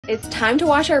It's time to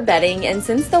wash our bedding, and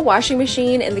since the washing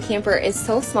machine in the camper is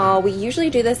so small, we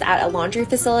usually do this at a laundry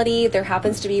facility. There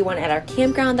happens to be one at our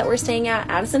campground that we're staying at.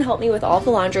 Addison helped me with all of the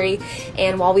laundry,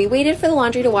 and while we waited for the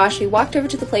laundry to wash, we walked over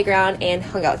to the playground and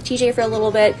hung out with TJ for a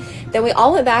little bit. Then we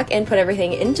all went back and put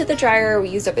everything into the dryer. We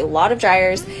used up a lot of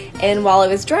dryers, and while it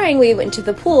was drying, we went to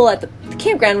the pool at the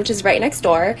campground, which is right next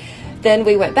door. Then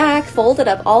we went back, folded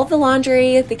up all of the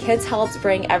laundry, the kids helped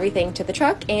bring everything to the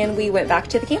truck, and we went back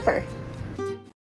to the camper.